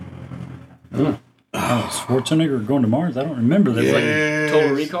 Schwarzenegger going to Mars? I don't remember that. Yes. Total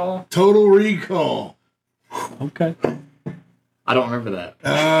Recall? Total Recall. Okay. I don't remember that.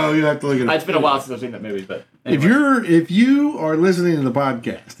 Oh, you have to look at it. It's been a while since I've seen that movie, but anyway. If you are listening to the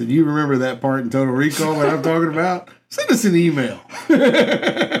podcast and you remember that part in Total Recall that I'm talking about, send us an email.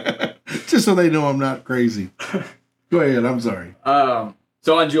 Just so they know I'm not crazy. Go ahead, I'm sorry.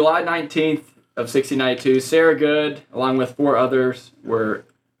 So on July 19th of 1692, Sarah Good, along with 4 others, were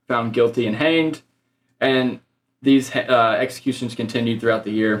found guilty and hanged, and these executions continued throughout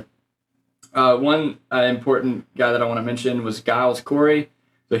the year. One important guy that I want to mention was Giles Corey.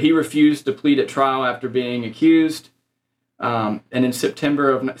 So he refused to plead at trial after being accused, and in September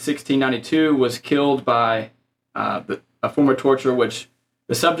of 1692 was killed by a form of torture which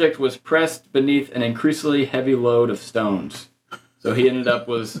the subject was pressed beneath an increasingly heavy load of stones. So he ended up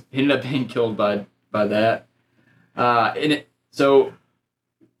being killed by that. So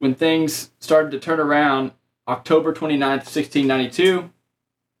when things started to turn around, October 29th, 1692,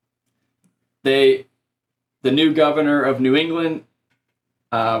 the new governor of New England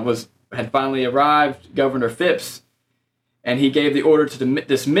had finally arrived, Governor Phipps, and he gave the order to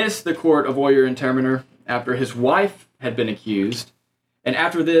dismiss the court of Oyer and Terminer after his wife had been accused. And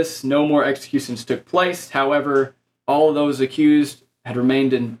after this, no more executions took place. However, all of those accused had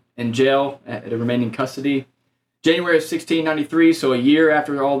remained in jail, had remained in custody. January of 1693, so a year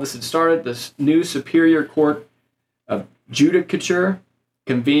after all this had started, this new Superior Court of Judicature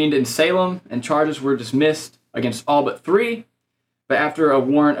convened in Salem, and charges were dismissed against all but 3. But after a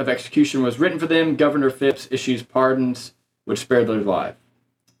warrant of execution was written for them, Governor Phipps issues pardons, which spared their life.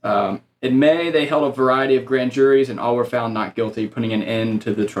 In May, they held a variety of grand juries, and all were found not guilty, putting an end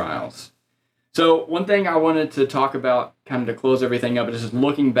to the trials. So one thing I wanted to talk about, kind of to close everything up, is just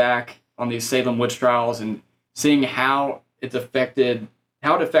looking back on these Salem witch trials and seeing how it affected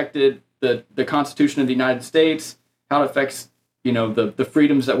the Constitution of the United States, how it affects the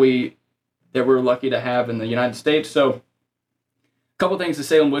freedoms that we're lucky to have in the United States. So a couple things the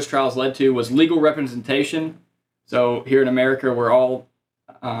Salem witch trials led to was legal representation. So here in America, we all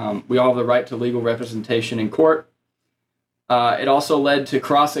have the right to legal representation in court. It also led to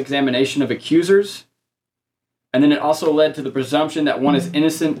cross-examination of accusers. And then it also led to the presumption that one is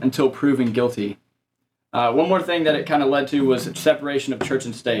innocent until proven guilty. One more thing that it kind of led to was separation of church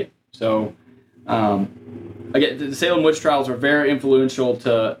and state. So, again, the Salem witch trials were very influential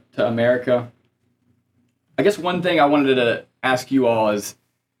to America. I guess one thing I wanted to ask you all is,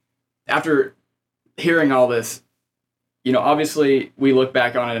 after hearing all this, obviously we look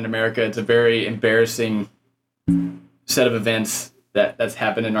back on it in America, it's a very embarrassing set of events that's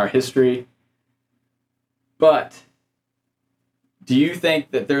happened in our history. But do you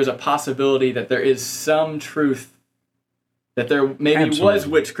think that there's a possibility that there is some truth that there maybe was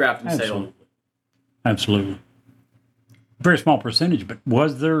witchcraft in Salem? Absolutely. Very small percentage, but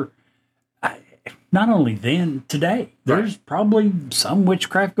was there, not only then, today, there's probably some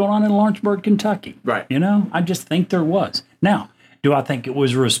witchcraft going on in Lawrenceburg, Kentucky. Right. I just think there was. Now, do I think it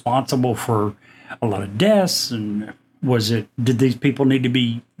was responsible for a lot of deaths? And did these people need to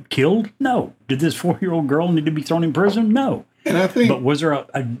be killed? No. Did this 4-year-old girl need to be thrown in prison? No. And I think, but was there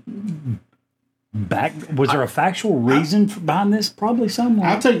a factual reason behind this? Probably somewhere.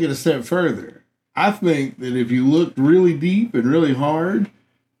 I'll take it a step further. I think that if you looked really deep and really hard,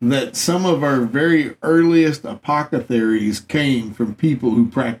 that some of our very earliest apothecaries came from people who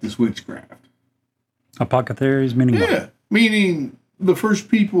practice witchcraft. Apothecaries meaning what? Yeah, meaning the first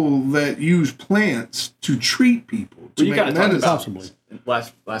people that use plants to treat people, to you make kind of talked medicine.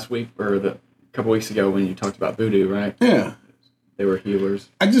 about last week or a couple weeks ago when you talked about voodoo, right? Yeah. They were healers.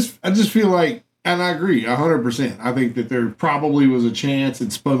 I just feel like, and I agree 100%. I think that there probably was a chance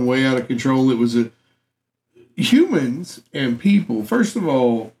it spun way out of control. It was humans and people. First of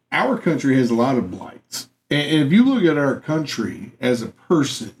all, our country has a lot of blights. And if you look at our country as a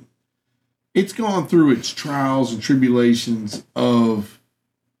person, it's gone through its trials and tribulations of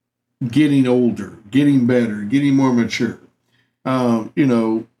getting older, getting better, getting more mature.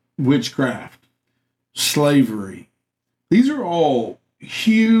 Witchcraft, slavery. These are all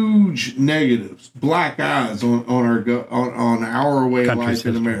huge negatives, black eyes on our way of life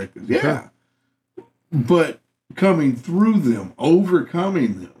in America. Yeah. Sure. But coming through them,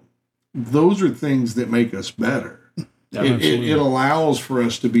 overcoming them, those are things that make us better. Yeah, it allows for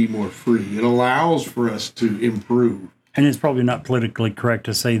us to be more free. It allows for us to improve. And it's probably not politically correct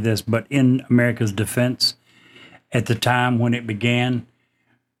to say this, but in America's defense, at the time when it began,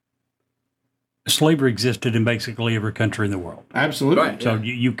 slavery existed in basically every country in the world. Absolutely. Right, so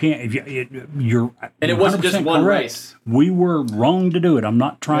you can't, you're and it wasn't just one correct. Race. We were wrong to do it. I'm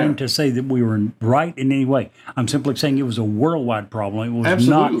not trying to say that we were right in any way. I'm simply saying it was a worldwide problem. It was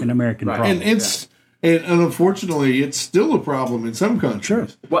not an American problem. And unfortunately, it's still a problem in some countries. Sure.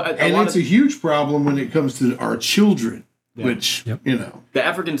 Well, it's a huge problem when it comes to our children, which, the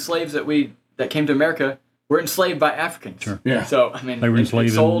African slaves that came to America were enslaved by Africans. Sure. Yeah. So, I mean, they were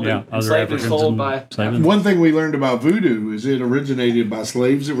enslaved and sold by... One thing we learned about voodoo is it originated by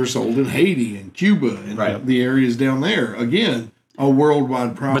slaves that were sold in Haiti and Cuba and the areas down there. Again, a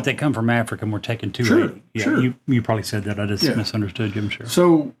worldwide problem. But they come from Africa and were taken to Haiti. Yeah, sure. You probably said that. I just misunderstood you, I'm sure.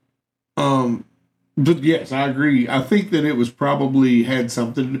 So, but yes, I agree. I think that it was probably had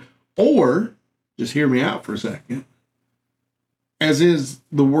something, or just hear me out for a second. As is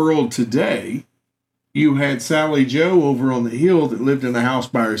the world today, you had Sally Joe over on the hill that lived in a house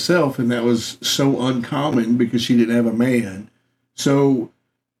by herself, and that was so uncommon because she didn't have a man. So,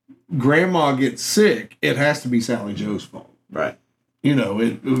 grandma gets sick, it has to be Sally Joe's fault. Right.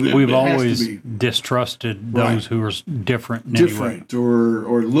 We've always distrusted those who are different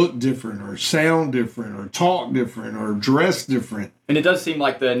or look different or sound different or talk different or dress different. And it does seem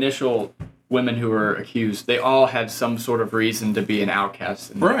like the initial women who were accused, they all had some sort of reason to be an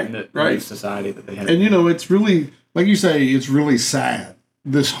outcast in the society that they had. And it's really, like you say, it's really sad.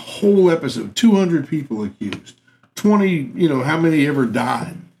 This whole episode, 200 people accused, 20, how many ever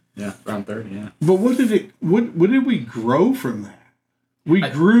died? Yeah, around 30, yeah. But what did we grow from that? We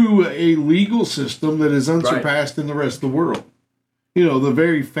grew a legal system that is unsurpassed in the rest of the world. The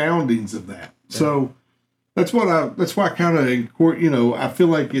very foundings of that. Yeah. So that's why I kind of, I feel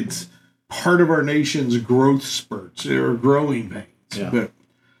like it's part of our nation's growth spurts or growing pains. Yeah. But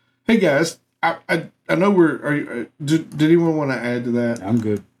hey, guys, I know did anyone want to add to that? I'm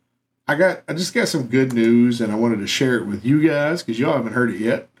good. I just got some good news, and I wanted to share it with you guys because y'all haven't heard it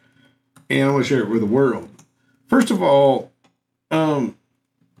yet, and I want to share it with the world. First of all,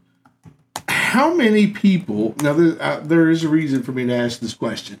 how many people? Now, there is a reason for me to ask this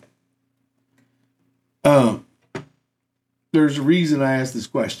question. There's a reason I asked this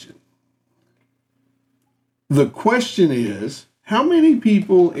question. The question is, how many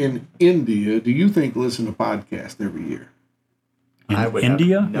people in India do you think listen to podcasts every year? I would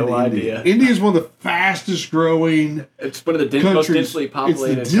India? have no idea. India is one of the fastest growing. It's one of the most densely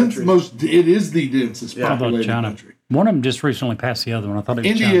populated countries. It is the densest populated China? country. One of them just recently passed the other one. I thought it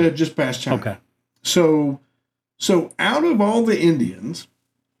was India China. just passed China. Okay. So out of all the Indians,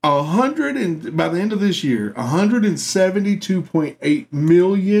 by the end of this year, 172.8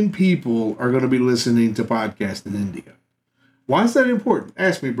 million people are going to be listening to podcasts in India. Why is that important?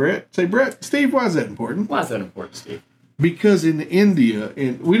 Ask me, Brett. Say, Brett, Steve, why is that important? Why is that important, Steve? Because in India,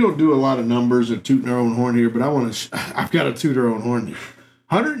 and we don't do a lot of numbers or tooting our own horn here, but I've got to toot our own horn here.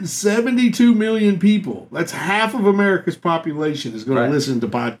 172 million people. That's half of America's population is going to listen to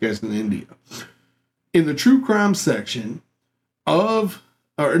podcasts in India. In the true crime section let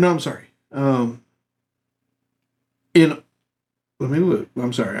me look.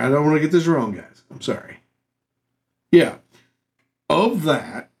 I'm sorry. I don't want to get this wrong, guys. I'm sorry. Yeah. Of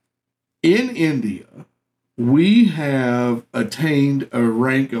that, in India, we have attained a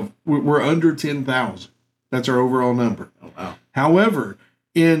rank of, we're under 10,000. That's our overall number. Oh, wow. However,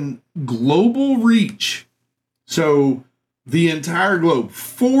 in global reach, so the entire globe,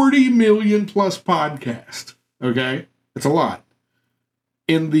 40 million plus podcasts. Okay? That's a lot.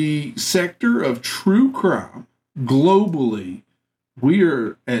 In the sector of true crime, globally, we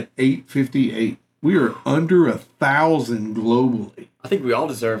are at 858. We are under 1,000 globally. I think we all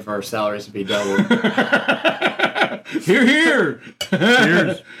deserve our salaries to be doubled. Hear, hear.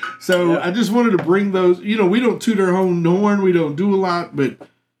 Cheers. So I just wanted to bring those. We don't toot our own horn. We don't do a lot, but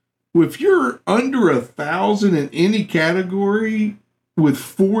if you're under 1,000 in any category with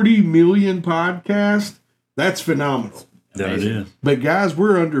 40 million podcasts, that's phenomenal. There it is. But guys,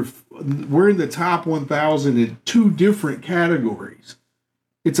 we're in the top 1,000 in 2 different categories.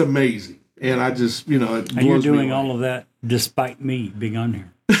 It's amazing. And I just, it blows And you're doing me away. all of that despite me being on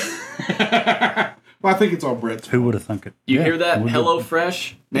here. Well, I think it's all Brett's Who fault. would have thunk it? You hear that? we'll do-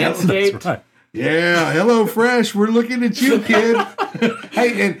 HelloFresh, That's Manscaped. right. Yeah, hello, Fresh. We're looking at you, kid.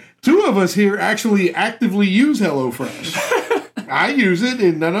 Hey, and 2 of us here actually actively use HelloFresh. I use it,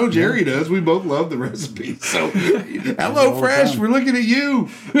 and I know Jerry does. We both love the recipe. So, hello, Fresh. We're looking at you.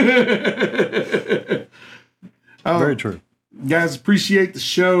 Very true. Guys, appreciate the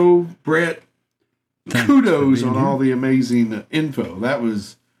show. Brett, Thanks kudos for on being all the amazing info. That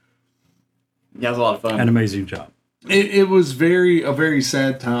was, Yeah, it was a lot of fun. An amazing job. it was a very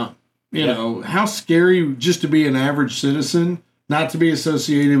sad time. How scary just to be an average citizen, not to be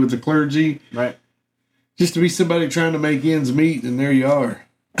associated with the clergy. Right. Just to be somebody trying to make ends meet, and there you are.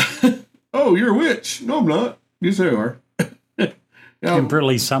 Oh, you're a witch. No, I'm not. Yes, they are. And for at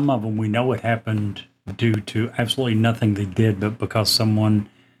least some of them, we know it happened due to absolutely nothing they did, but because someone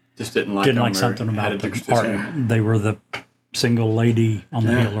Just didn't like didn't them like or something had about a the different art. decision. They were the single lady on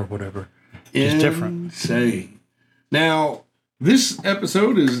the hill or whatever. It's different. Insane. Now, this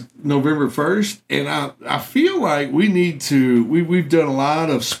episode is November 1st, and I feel like we need to, we've done a lot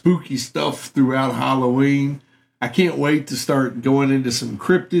of spooky stuff throughout Halloween. I can't wait to start going into some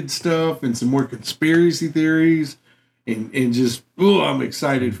cryptid stuff and some more conspiracy theories, and just, I'm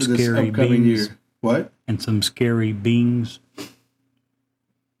excited for this Scary upcoming beings. year. What? And some scary beings.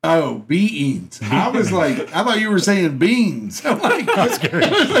 Oh, beans. I thought you were saying beans. I'm like, what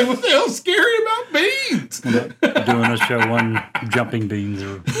the hell's scary about beans? Doing a show on jumping beans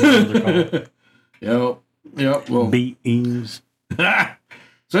or whatever they're called. Yep. Well, Beings. so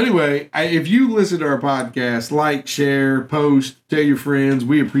anyway, if you listen to our podcast, like, share, post, tell your friends.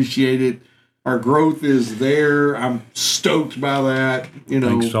 We appreciate it. Our growth is there. I'm stoked by that.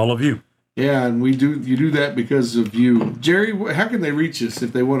 Thanks to all of you. Yeah, and you do that because of you. Jerry, how can they reach us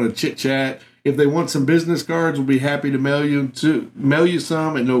if they want to chit chat? If they want some business cards, we'll be happy to mail you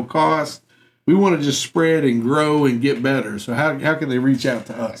some at no cost. We want to just spread and grow and get better. So how can they reach out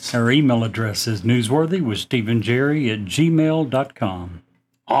to us? Our email address is newsworthy@gmail.com.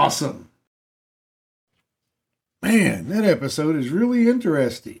 Awesome. Man, that episode is really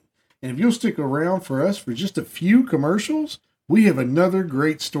interesting. And if you'll stick around for us for just a few commercials, we have another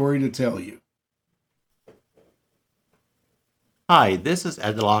great story to tell you. Hi, this is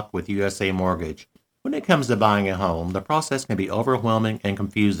Ed Locke with USA Mortgage. When it comes to buying a home, the process can be overwhelming and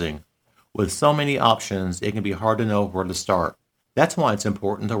confusing. With so many options, it can be hard to know where to start. That's why it's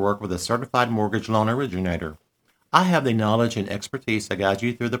important to work with a certified mortgage loan originator. I have the knowledge and expertise to guide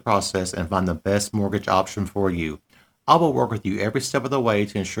you through the process and find the best mortgage option for you. I will work with you every step of the way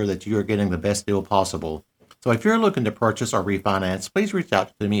to ensure that you are getting the best deal possible. So if you're looking to purchase or refinance, please reach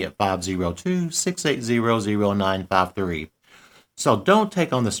out to me at 502-680-0953. So don't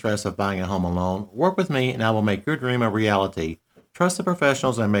take on the stress of buying a home alone. Work with me and I will make your dream a reality. Trust the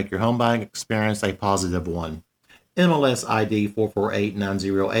professionals and make your home buying experience a positive one. MLS ID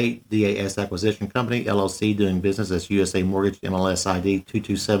 448908, DAS Acquisition Company, LLC, doing business as USA Mortgage, MLS ID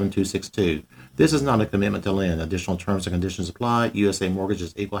 227262. This is not a commitment to lend. Additional terms and conditions apply. USA Mortgage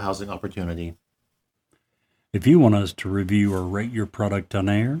is equal housing opportunity. If you want us to review or rate your product on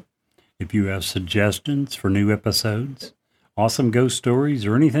air, if you have suggestions for new episodes, awesome ghost stories,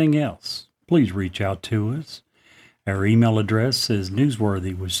 or anything else, please reach out to us. Our email address is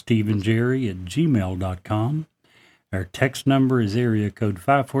newsworthy@gmail.com. Our text number is area code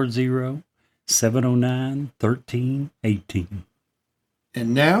 540-709-1318.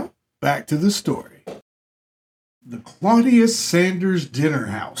 And now, back to the story. The Claudius Sanders Dinner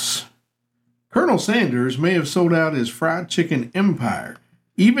House. Colonel Sanders may have sold out his fried chicken empire,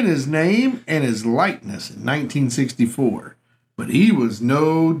 even his name and his likeness in 1964. But he was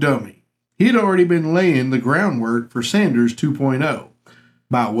no dummy. He had already been laying the groundwork for Sanders 2.0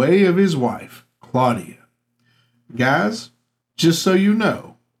 by way of his wife, Claudia. Guys, just so you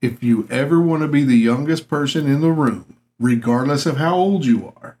know, if you ever want to be the youngest person in the room, regardless of how old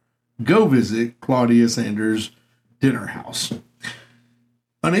you are, go visit Claudia Sanders' Dinner House.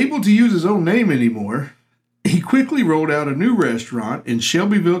 Unable to use his own name anymore, he quickly rolled out a new restaurant in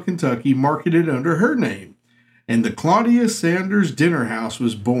Shelbyville, Kentucky, marketed under her name, and the Claudia Sanders Dinner House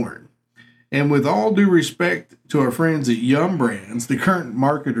was born. And with all due respect to our friends at Yum Brands, the current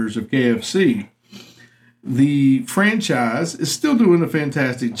marketers of KFC, the franchise is still doing a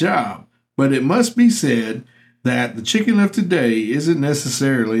fantastic job. But it must be said that the chicken of today isn't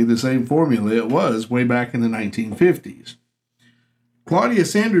necessarily the same formula it was way back in the 1950s. Claudia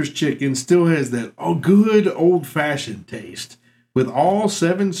Sanders chicken still has that good old-fashioned taste with all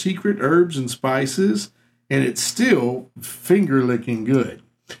 7 secret herbs and spices, and it's still finger-licking good.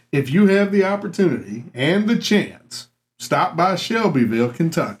 If you have the opportunity and the chance, stop by Shelbyville,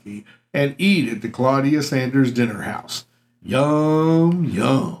 Kentucky, and eat at the Claudia Sanders Dinner House. Yum,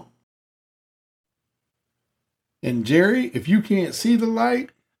 yum. And Jerry, if you can't see the light,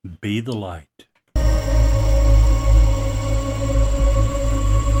 Be the light.